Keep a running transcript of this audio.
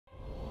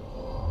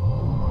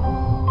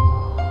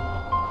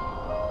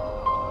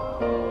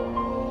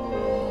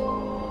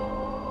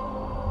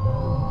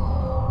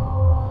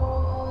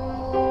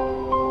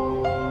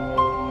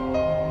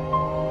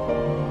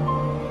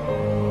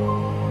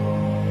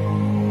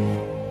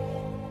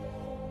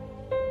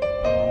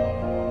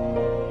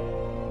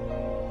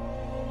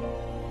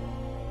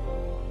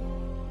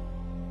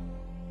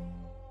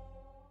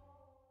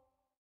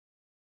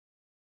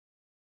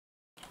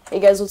Hey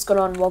guys, what's going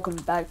on? Welcome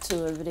back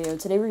to a video.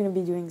 Today we're going to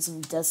be doing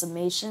some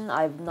decimation.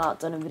 I've not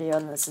done a video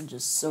on this in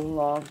just so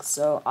long,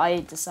 so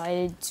I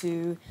decided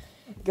to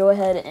go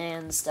ahead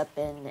and step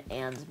in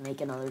and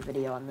make another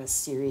video on this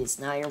series.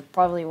 Now you're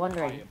probably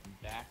wondering,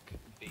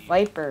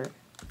 Viper,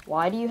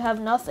 why do you have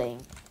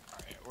nothing?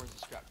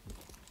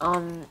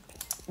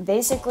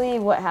 Basically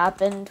what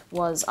happened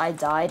was I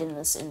died in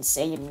this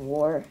insane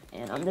war,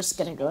 and I'm just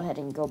going to go ahead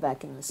and go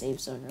back in the safe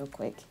zone real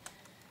quick.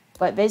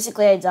 But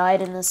basically, I died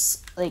in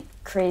this, like,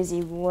 crazy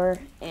war,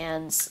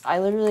 and I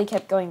literally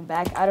kept going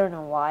back. I don't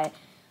know why,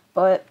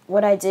 but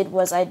what I did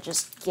was I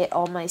just get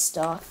all my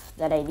stuff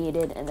that I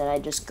needed, and then I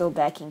just go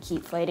back and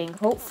keep fighting,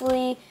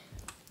 hopefully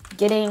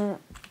getting,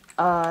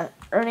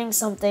 earning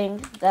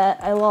something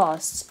that I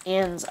lost.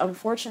 And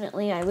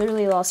unfortunately, I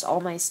literally lost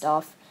all my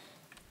stuff.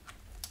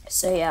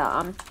 So yeah,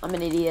 I'm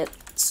an idiot.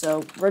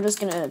 So we're just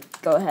gonna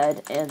go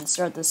ahead and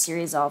start this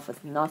series off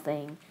with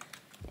nothing.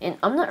 And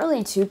I'm not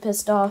really too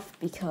pissed off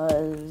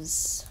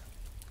because,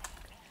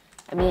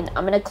 I mean,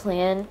 I'm in a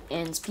clan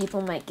and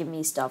people might give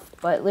me stuff,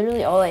 but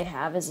literally all I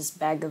have is this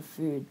bag of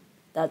food.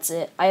 That's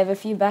it. I have a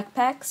few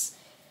backpacks,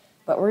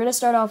 but we're going to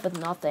start off with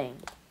nothing.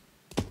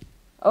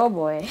 Oh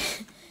boy.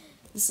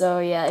 So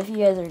yeah, if you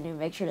guys are new,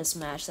 make sure to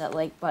smash that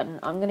like button.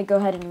 I'm going to go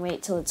ahead and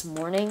wait till it's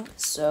morning,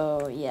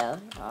 so yeah,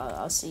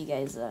 I'll see you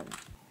guys then.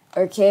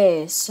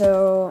 Okay,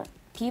 so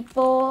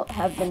people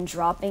have been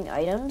dropping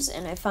items,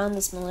 and I found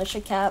this militia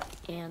cap,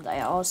 and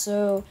I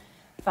also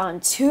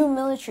found 2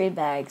 military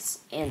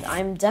bags, and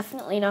I'm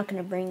definitely not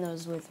going to bring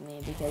those with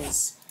me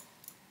because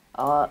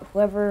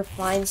whoever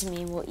finds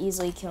me will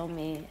easily kill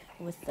me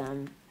with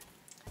them.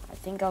 I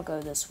think I'll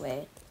go this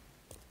way.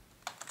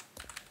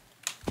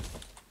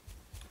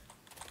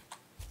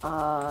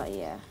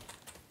 Yeah.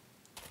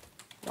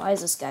 Why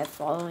is this guy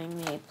following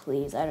me?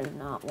 Please, I do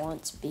not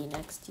want to be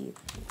next to you.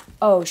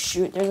 Oh,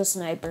 shoot, there's a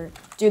sniper.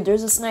 Dude,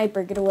 there's a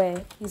sniper. Get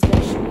away. He's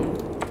gonna shoot you.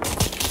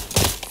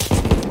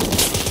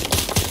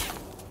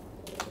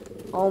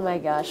 Oh my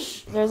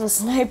gosh. There's a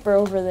sniper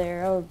over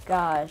there. Oh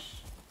gosh.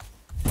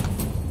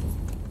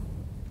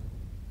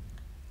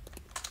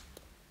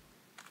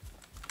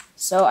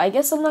 So, I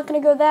guess I'm not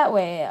gonna go that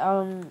way.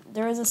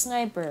 There is a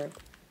sniper.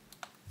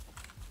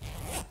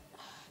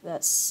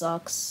 That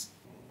sucks.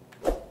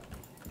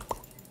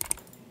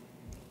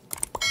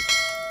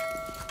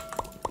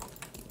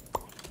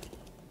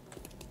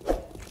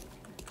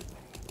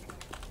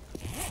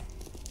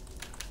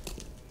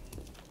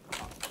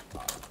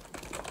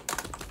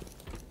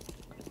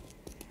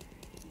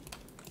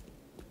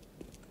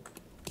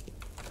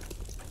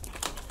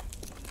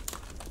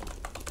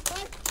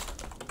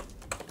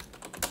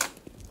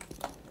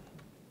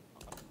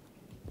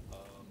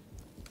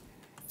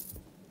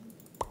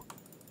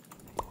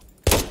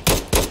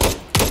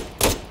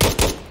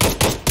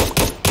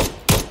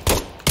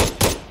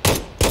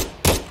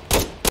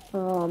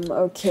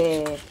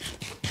 Okay.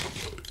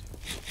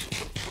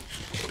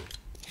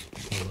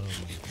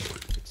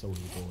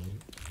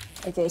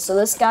 Okay, so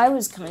this guy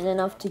was kind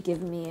enough to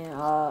give me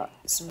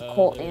some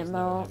Colt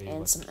ammo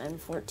and some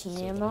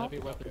M14 ammo. The heavy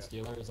weapons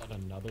dealer is at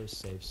another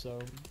safe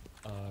zone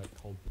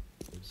called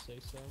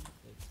safe zone.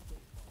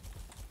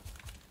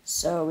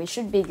 So we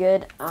should be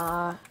good.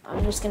 I'm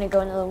just gonna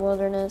go into the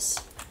wilderness.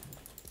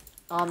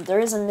 There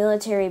is a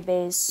military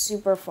base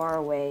super far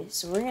away,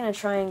 so we're gonna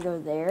try and go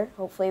there.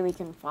 Hopefully we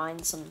can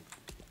find some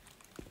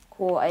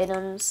cool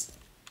items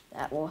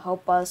that will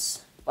help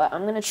us. But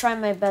I'm gonna try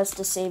my best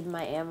to save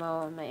my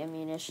ammo and my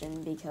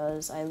ammunition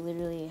because I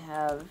literally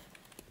have,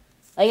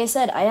 like I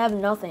said, I have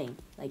nothing.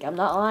 Like, I'm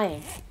not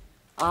lying.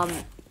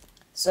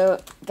 So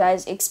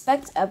guys,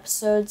 expect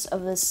episodes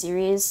of this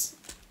series.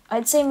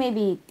 I'd say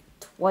maybe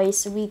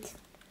twice a week,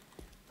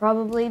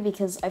 probably,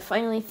 because I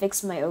finally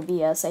fixed my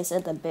OBS. I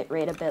set the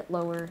bitrate a bit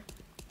lower.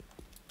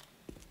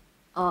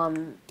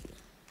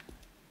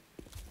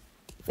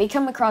 If we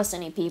come across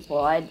any people,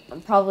 I'm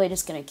probably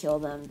just gonna kill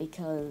them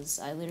because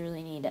I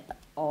literally need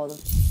all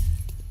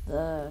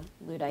the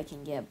loot I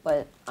can get.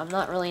 But I'm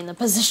not really in the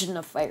position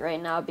to fight right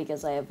now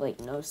because I have like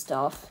no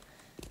stuff.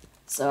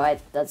 So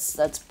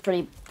that's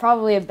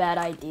probably a bad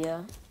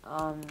idea.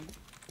 How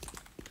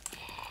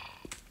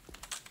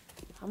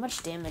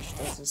much damage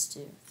does this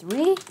do?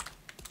 3?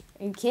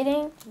 Are you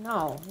kidding?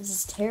 No, this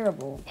is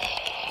terrible.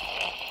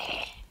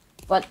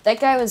 But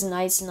that guy was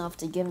nice enough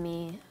to give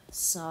me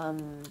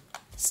some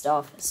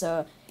stuff.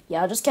 So,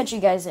 yeah, I'll just catch you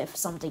guys if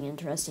something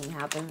interesting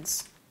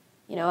happens.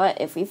 You know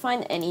what? If we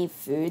find any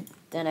food,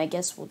 then I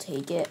guess we'll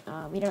take it.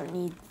 We don't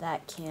need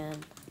that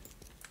can.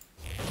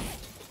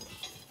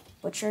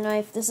 Butcher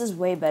knife. This is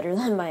way better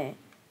than my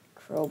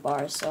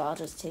crowbar, so I'll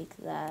just take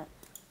that.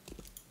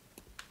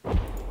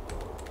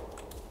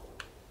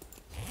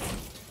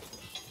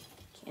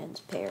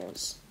 Canned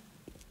pears.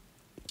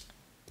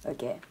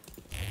 Okay.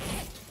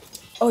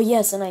 Oh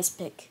yes, a nice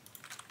pick.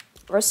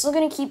 We're still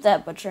gonna keep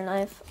that butcher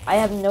knife. I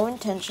have no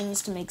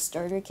intentions to make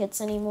starter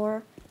kits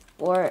anymore,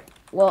 or,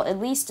 well, at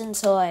least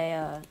until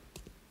I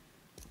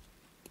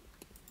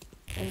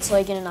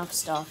get enough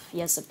stuff.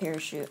 Yes, a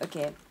parachute.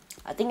 Okay,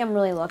 I think I'm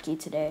really lucky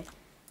today.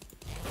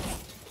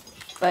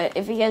 But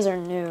if you guys are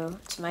new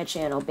to my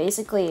channel,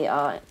 basically,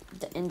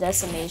 in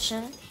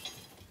Decimation,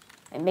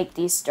 I make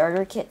these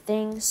starter kit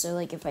things, so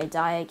like if I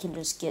die, I can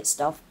just get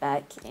stuff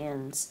back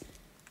and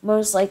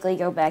most likely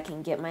go back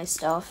and get my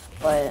stuff,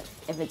 but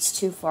if it's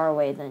too far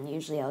away, then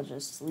usually I'll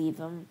just leave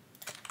them,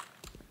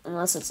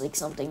 unless it's like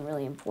something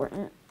really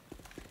important.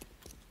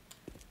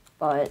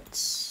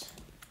 But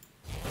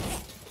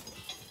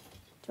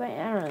I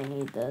don't really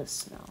need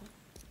this, no.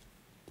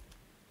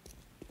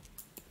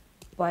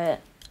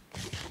 But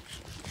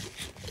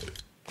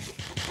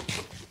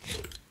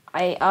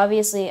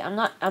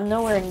I'm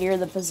nowhere near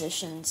the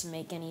position to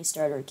make any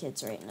starter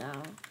kits right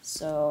now,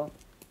 so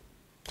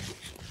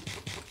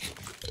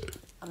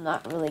I'm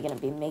not really going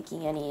to be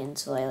making any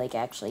until I like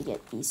actually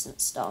get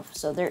decent stuff.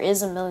 So there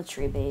is a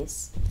military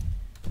base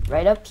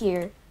right up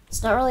here.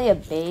 It's not really a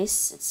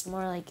base, it's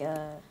more like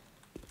a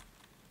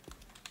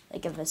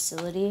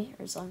facility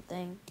or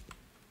something.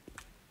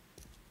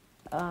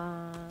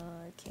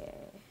 Okay.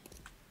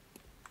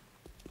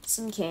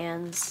 Some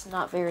cans,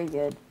 not very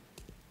good.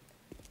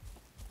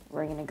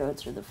 We're gonna go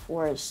through the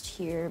forest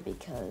here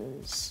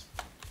because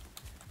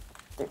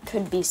there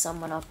could be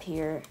someone up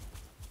here.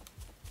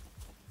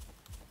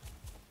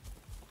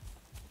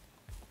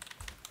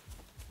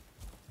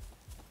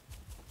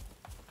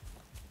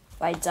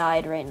 If I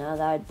died right now,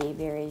 that would be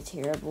very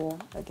terrible.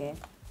 Okay.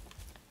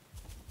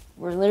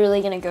 We're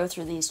literally gonna go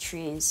through these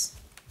trees.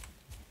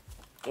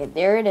 Okay,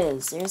 there it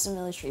is. There's a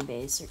military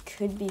base. There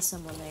could be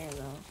someone there,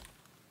 though.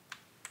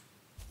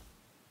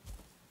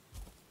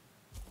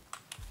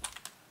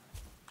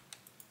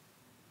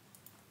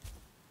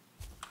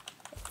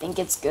 I think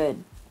it's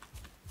good.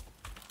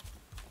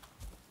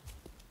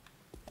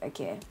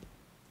 Okay.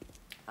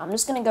 I'm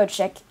just gonna go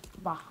check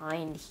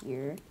behind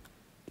here,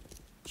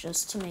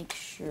 just to make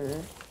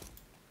sure.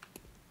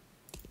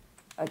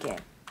 Okay.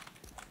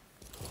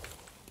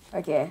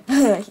 Okay.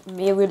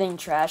 Me looting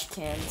trash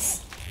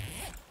cans.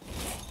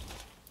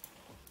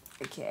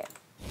 Okay.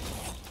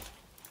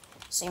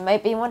 So you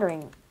might be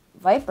wondering,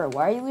 Viper,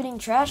 why are you looting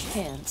trash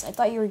cans? I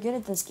thought you were good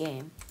at this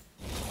game.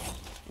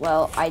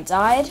 Well, I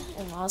died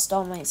and lost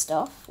all my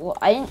stuff. Well,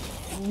 I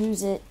didn't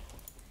use it.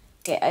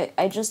 Okay,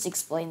 I just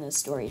explained this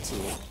story to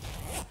you.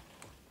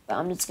 But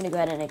I'm just gonna go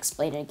ahead and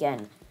explain it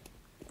again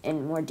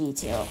in more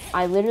detail.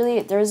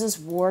 There's this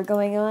war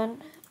going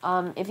on.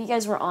 If you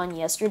guys were on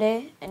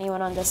yesterday,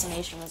 anyone on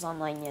Decimation was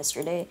online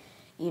yesterday,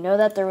 you know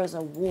that there was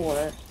a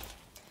war.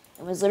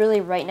 It was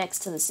literally right next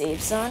to the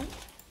save zone.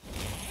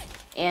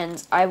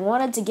 And I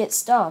wanted to get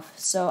stuff,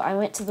 so I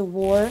went to the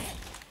war,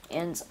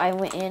 and I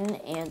went in,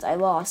 and I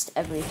lost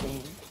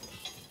everything.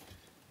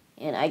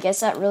 And I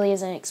guess that really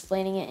isn't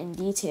explaining it in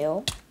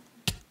detail.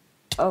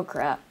 Oh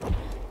crap.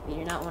 We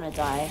do not want to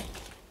die.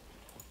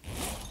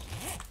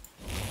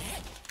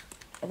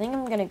 I think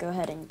I'm gonna go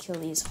ahead and kill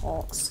these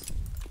Hulks.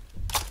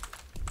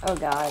 Oh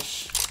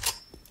gosh.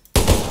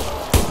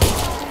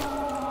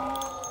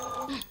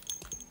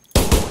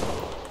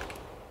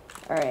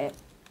 Alright.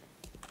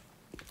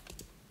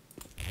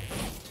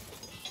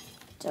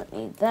 Don't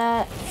need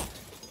that.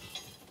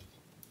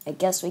 I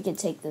guess we could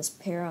take this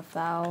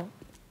Parafoul.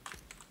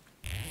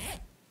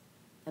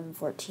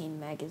 M14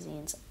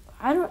 magazines.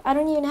 I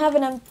don't even have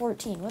an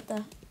M14. What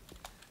the?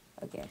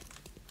 Okay.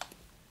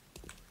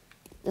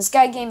 This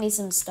guy gave me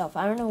some stuff.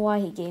 I don't know why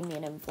he gave me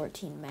an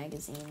M14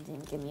 magazine,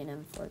 didn't give me an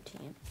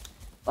M14.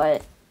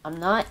 But I'm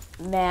not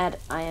mad.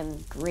 I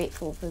am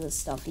grateful for the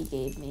stuff he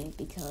gave me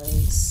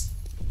because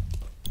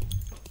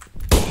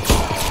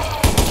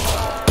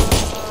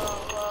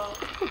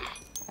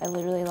I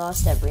literally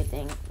lost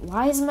everything.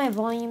 Why is my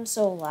volume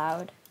so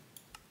loud?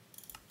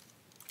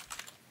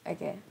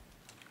 Okay.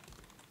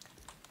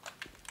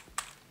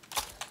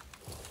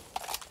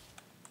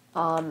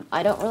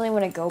 I don't really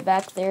want to go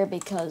back there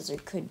because there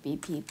could be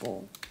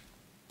people.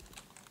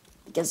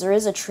 Because there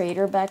is a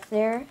trader back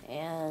there,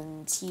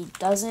 and he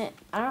doesn't,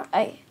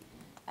 I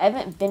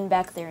haven't been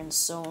back there in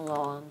so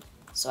long,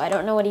 so I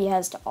don't know what he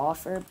has to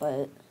offer,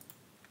 but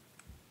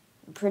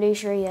I'm pretty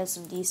sure he has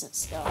some decent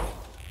stuff.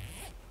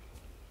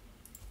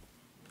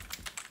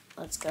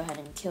 Let's go ahead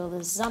and kill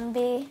this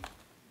zombie.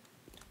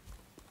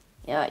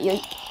 Yeah,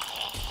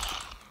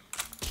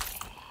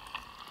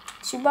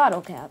 2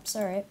 bottle caps,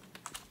 alright.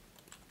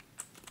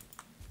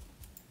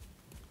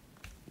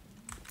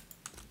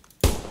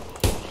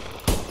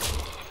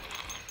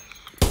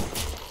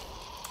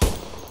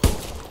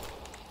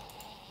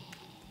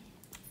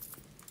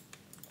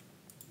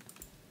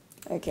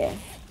 Okay.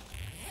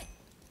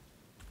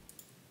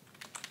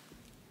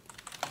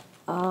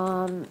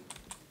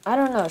 I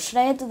don't know. Should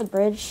I head to the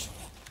bridge?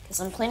 Because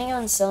I'm planning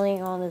on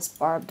selling all this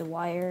barbed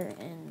wire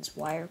and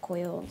wire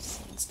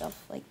coils and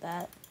stuff like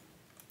that.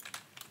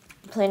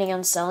 I'm planning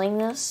on selling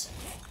this,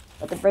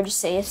 but the bridge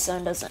safe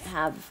zone doesn't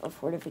have a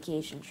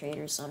fortification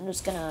trader, so I'm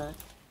just gonna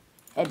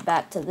head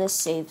back to this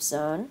safe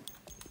zone.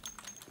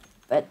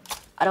 But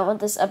I don't want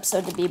this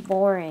episode to be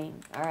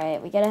boring.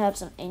 Alright, we gotta have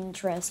some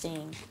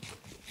interesting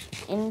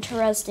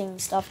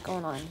stuff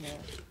going on here.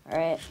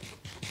 Alright.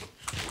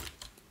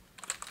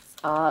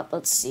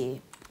 Let's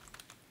see.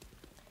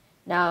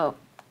 Now,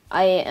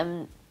 I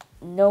am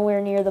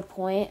nowhere near the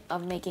point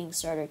of making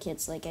starter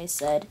kits, like I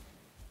said.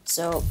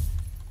 So,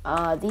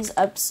 these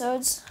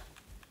episodes,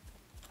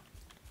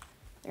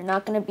 they're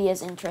not going to be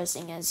as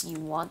interesting as you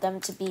want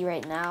them to be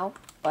right now,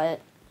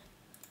 but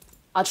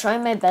I'll try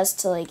my best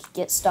to, like,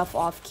 get stuff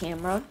off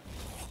camera,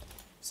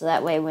 so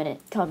that way when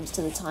it comes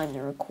to the time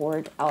to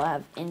record, I'll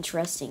have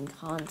interesting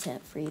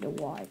content for you to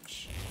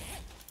watch.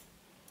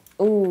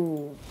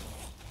 Ooh,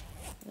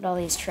 look at all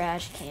these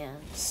trash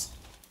cans.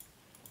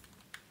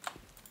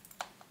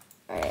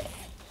 Alright.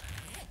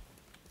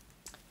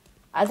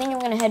 I think I'm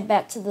going to head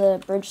back to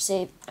the bridge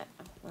save.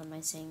 What am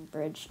I saying,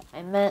 bridge?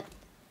 I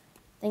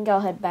think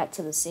I'll head back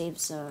to the save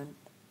zone.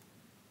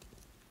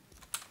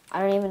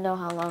 I don't even know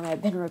how long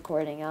I've been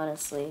recording,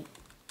 honestly.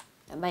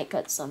 I might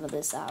cut some of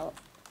this out.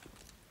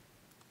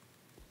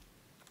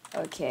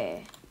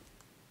 Okay.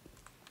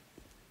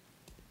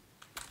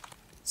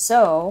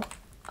 So,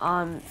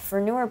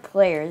 for newer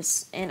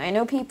players, and I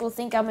know people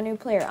think I'm a new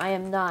player, I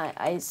am not.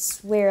 I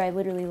swear I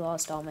literally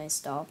lost all my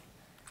stuff.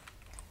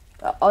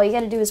 But all you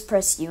gotta do is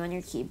press U on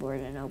your keyboard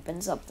and it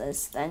opens up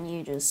this. Then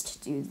you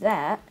just do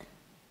that.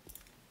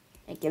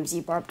 It gives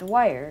you barbed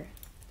wire.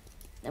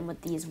 Then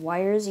with these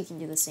wires, you can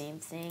do the same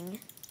thing.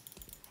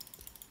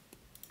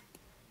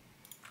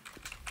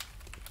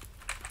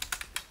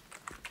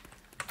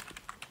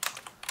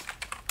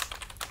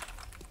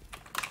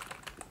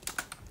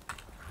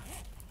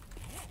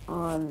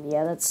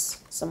 Yeah,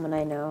 that's someone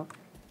I know.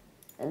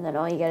 And then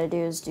all you gotta do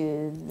is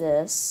do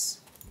this,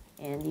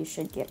 and you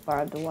should get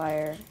barbed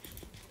wire.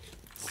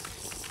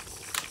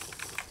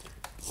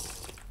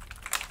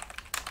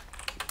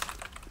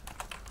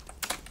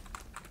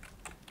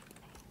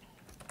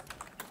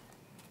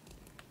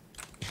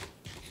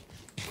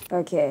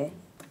 Okay.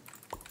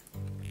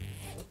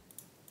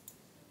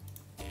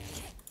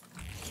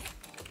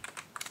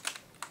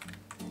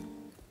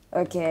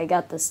 Okay, I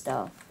got the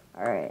stuff.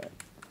 Alright.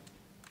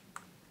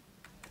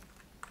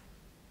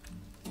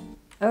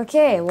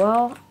 Okay,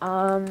 well,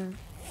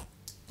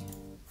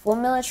 full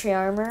military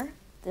armor.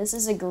 This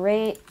is a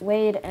great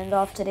way to end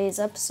off today's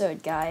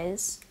episode,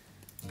 guys.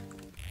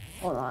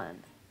 Hold on.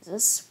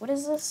 What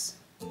is this?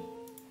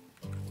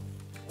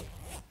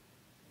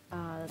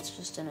 That's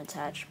just an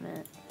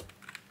attachment.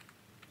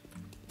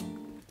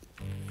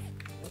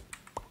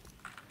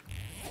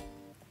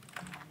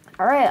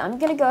 Alright, I'm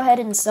gonna go ahead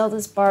and sell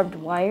this barbed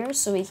wire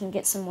so we can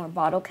get some more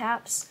bottle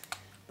caps.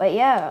 But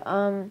yeah,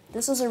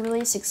 this was a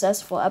really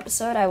successful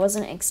episode. I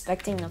wasn't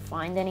expecting to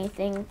find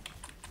anything.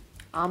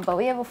 But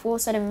we have a full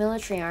set of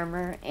military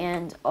armor,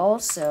 and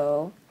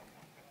also,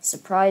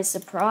 surprise,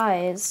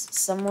 surprise,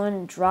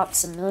 someone dropped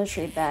some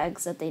military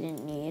bags that they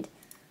didn't need.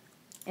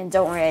 And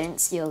don't worry, I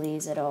didn't steal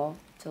these at all.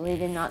 Totally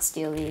did not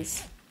steal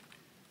these.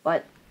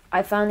 But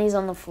I found these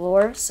on the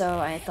floor, so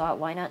I thought,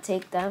 why not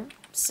take them?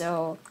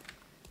 So,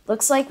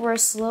 looks like we're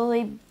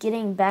slowly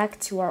getting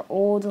back to our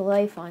old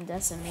life on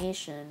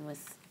Decimation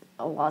with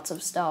lots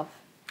of stuff.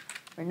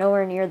 We're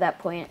nowhere near that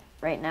point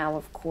right now,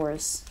 of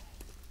course.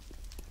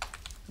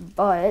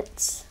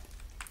 But,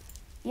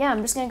 yeah,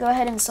 I'm just going to go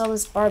ahead and sell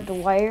this barbed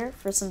wire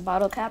for some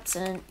bottle caps,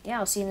 and yeah,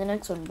 I'll see you in the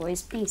next one,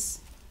 boys. Peace.